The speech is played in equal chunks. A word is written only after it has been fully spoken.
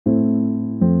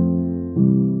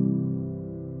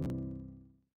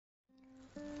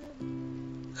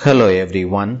Hello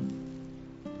everyone.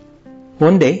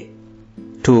 One day,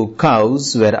 two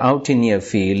cows were out in a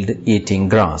field eating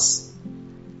grass.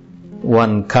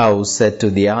 One cow said to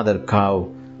the other cow,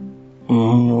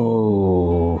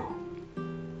 "Moo."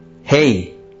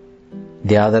 "Hey,"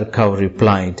 the other cow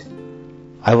replied,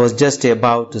 "I was just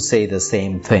about to say the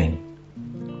same thing."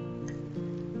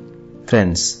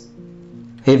 Friends,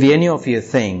 if any of you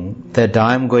think that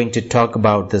I am going to talk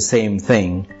about the same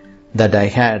thing that I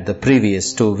had the previous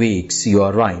 2 weeks, you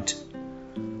are right.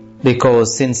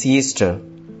 Because since Easter,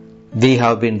 we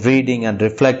have been reading and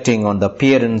reflecting on the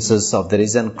appearances of the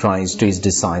risen Christ to his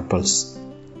disciples.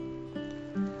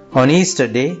 On Easter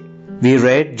Day, we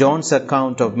read John's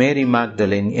account of Mary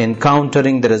Magdalene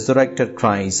encountering the resurrected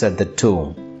Christ at the tomb.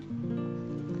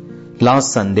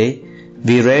 Last Sunday,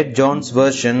 we read John's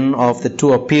version of the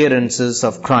two appearances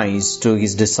of Christ to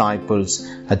his disciples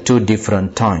at two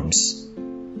different times.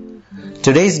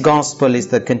 Today's Gospel is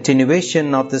the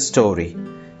continuation of the story,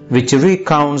 which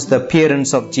recounts the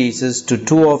appearance of Jesus to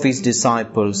two of his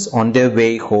disciples on their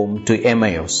way home to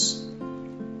Emmaus.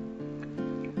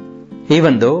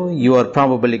 Even though you are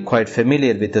probably quite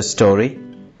familiar with the story,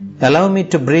 allow me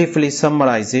to briefly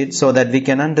summarize it so that we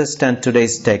can understand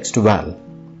today's text well.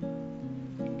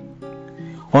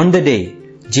 On the day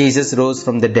Jesus rose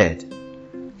from the dead,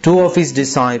 two of his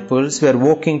disciples were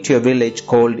walking to a village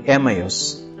called Emmaus,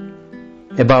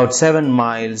 about 7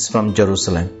 miles from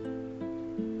Jerusalem.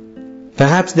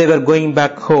 Perhaps they were going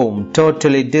back home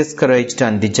totally discouraged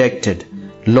and dejected,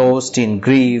 lost in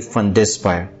grief and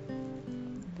despair.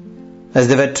 As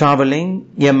they were traveling,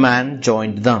 a man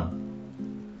joined them.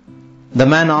 The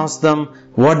man asked them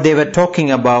what they were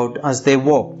talking about as they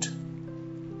walked.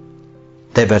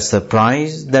 They were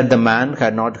surprised that the man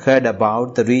had not heard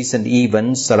about the recent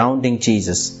events surrounding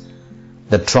Jesus,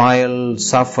 the trial,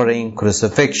 suffering,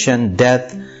 crucifixion,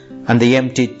 death, and the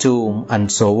empty tomb, and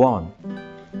so on.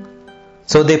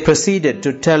 So they proceeded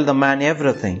to tell the man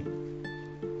everything.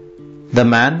 The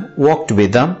man walked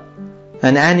with them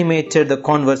and animated the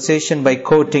conversation by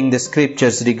quoting the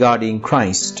scriptures regarding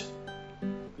Christ.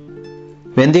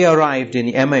 When they arrived in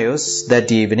Emmaus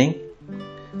that evening,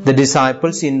 the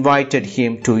disciples invited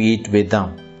him to eat with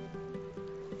them.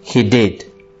 He did,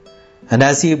 and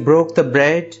as he broke the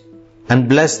bread and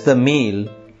blessed the meal,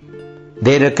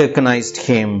 they recognized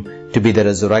him to be the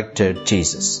resurrected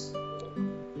Jesus.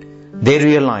 They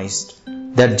realized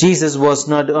that Jesus was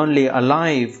not only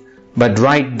alive, but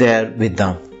right there with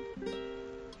them.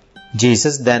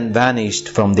 Jesus then vanished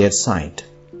from their sight.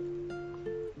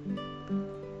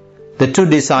 The two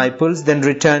disciples then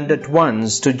returned at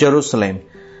once to Jerusalem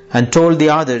and told the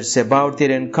others about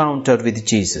their encounter with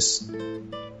Jesus.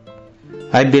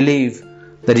 I believe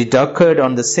that it occurred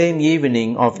on the same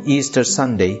evening of Easter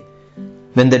Sunday,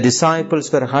 when the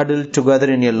disciples were huddled together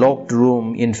in a locked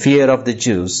room in fear of the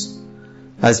Jews,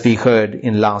 as we heard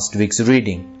in last week's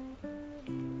reading.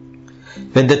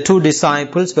 When the two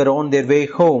disciples were on their way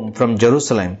home from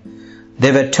Jerusalem,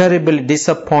 they were terribly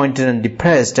disappointed and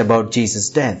depressed about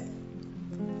Jesus' death.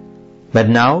 But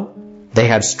now they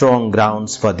had strong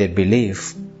grounds for their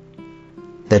belief.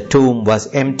 The tomb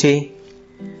was empty.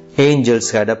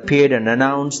 Angels had appeared and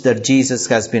announced that Jesus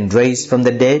has been raised from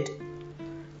the dead.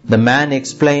 The man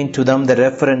explained to them the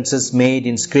references made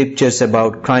in scriptures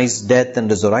about Christ's death and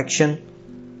resurrection.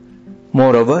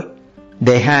 Moreover,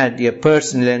 they had a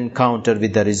personal encounter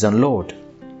with the risen Lord.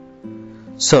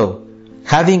 So,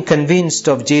 having convinced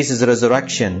of Jesus'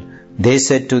 resurrection, they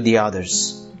said to the others,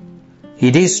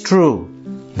 "It is true,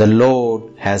 the Lord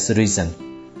has risen."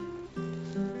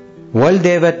 While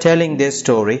they were telling their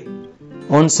story,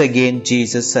 once again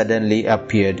Jesus suddenly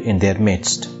appeared in their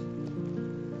midst.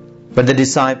 But the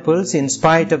disciples, in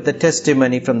spite of the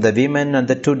testimony from the women and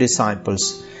the two disciples,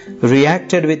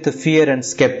 reacted with fear and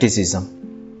skepticism.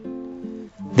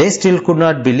 They still could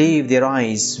not believe their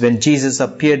eyes when Jesus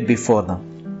appeared before them.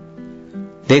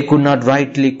 They could not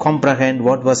rightly comprehend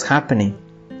what was happening.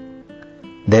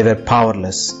 They were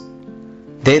powerless.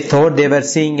 They thought they were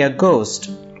seeing a ghost.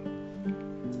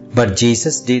 But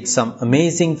Jesus did some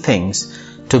amazing things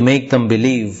to make them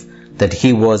believe that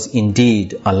he was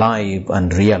indeed alive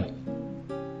and real.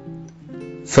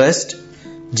 First,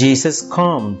 Jesus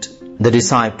calmed the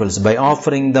disciples by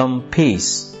offering them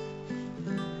peace.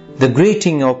 The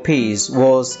greeting of peace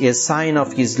was a sign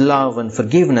of his love and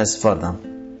forgiveness for them.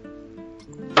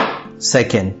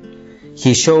 Second,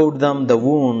 he showed them the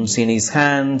wounds in his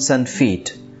hands and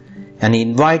feet and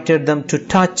invited them to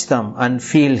touch them and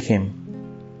feel him.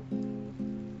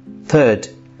 Third,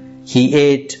 he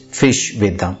ate fish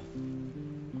with them.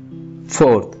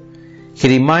 Fourth, He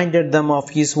reminded them of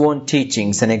His own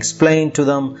teachings and explained to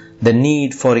them the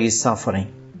need for His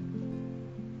suffering,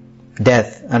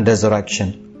 death and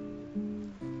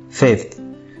resurrection. Fifth,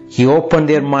 He opened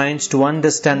their minds to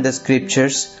understand the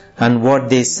Scriptures and what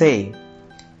they say,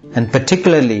 and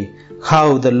particularly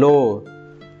how the law,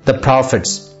 the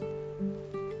prophets,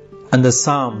 and the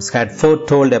Psalms had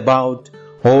foretold about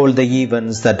all the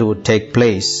events that would take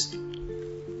place.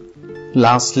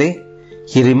 Lastly,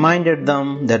 He reminded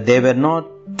them that they were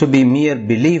not to be mere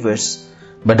believers,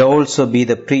 but also be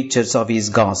the preachers of His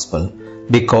gospel,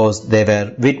 because they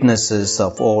were witnesses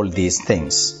of all these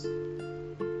things.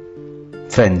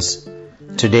 Friends,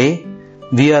 today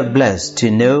we are blessed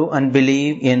to know and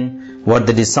believe in what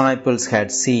the disciples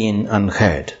had seen and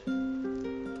heard.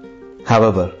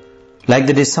 However, like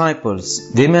the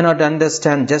disciples, we may not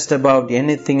understand just about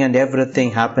anything and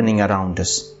everything happening around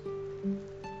us.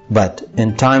 But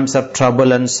in times of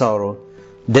trouble and sorrow,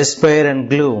 despair and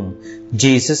gloom,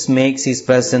 Jesus makes His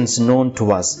presence known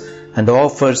to us and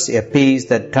offers a peace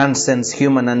that transcends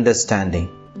human understanding.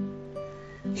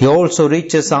 He also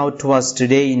reaches out to us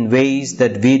today in ways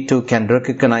that we too can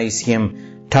recognize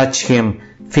Him, touch Him,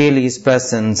 feel His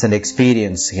presence and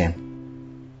experience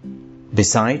Him.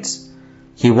 Besides,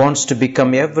 He wants to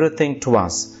become everything to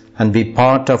us and be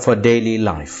part of our daily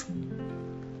life.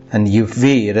 And if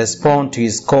we respond to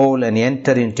His call and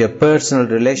enter into a personal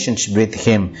relationship with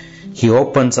Him, He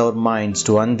opens our minds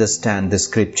to understand the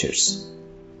Scriptures.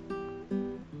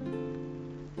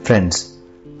 Friends,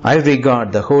 I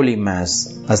regard the Holy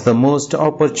Mass as the most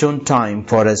opportune time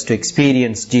for us to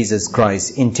experience Jesus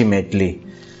Christ intimately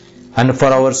and for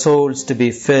our souls to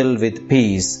be filled with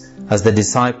peace as the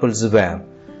disciples were,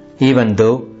 even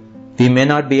though we may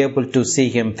not be able to see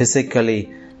Him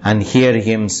physically and hear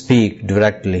Him speak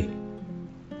directly.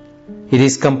 It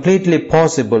is completely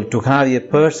possible to have a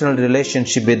personal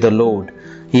relationship with the Lord,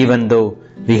 even though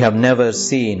we have never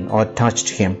seen or touched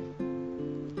Him.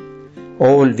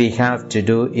 All we have to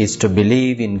do is to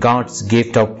believe in God's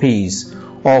gift of peace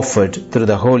offered through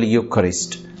the Holy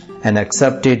Eucharist and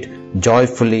accept it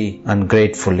joyfully and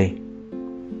gratefully.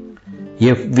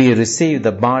 If we receive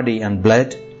the body and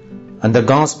blood and the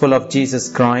gospel of Jesus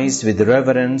Christ with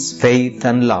reverence, faith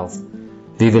and love,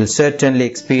 we will certainly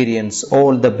experience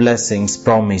all the blessings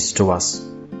promised to us.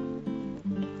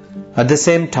 At the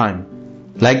same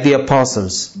time, like the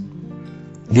apostles,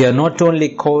 we are not only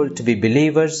called to be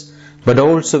believers, but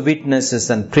also witnesses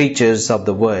and preachers of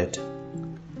the Word.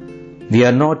 We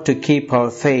are not to keep our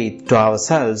faith to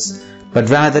ourselves, but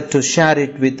rather to share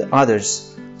it with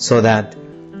others, so that,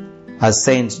 as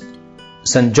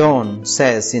St. John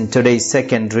says in today's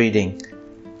second reading,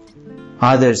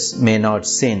 others may not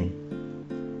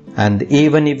sin. And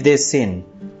even if they sin,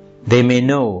 they may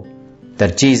know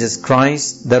that Jesus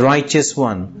Christ, the righteous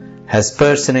one, has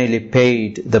personally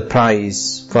paid the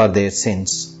price for their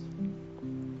sins.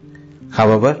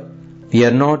 However, we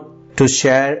are not to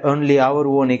share only our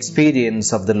own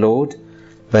experience of the Lord,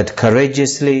 but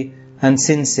courageously and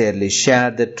sincerely share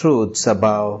the truths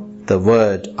about the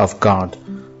Word of God.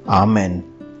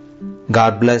 Amen.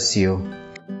 God bless you.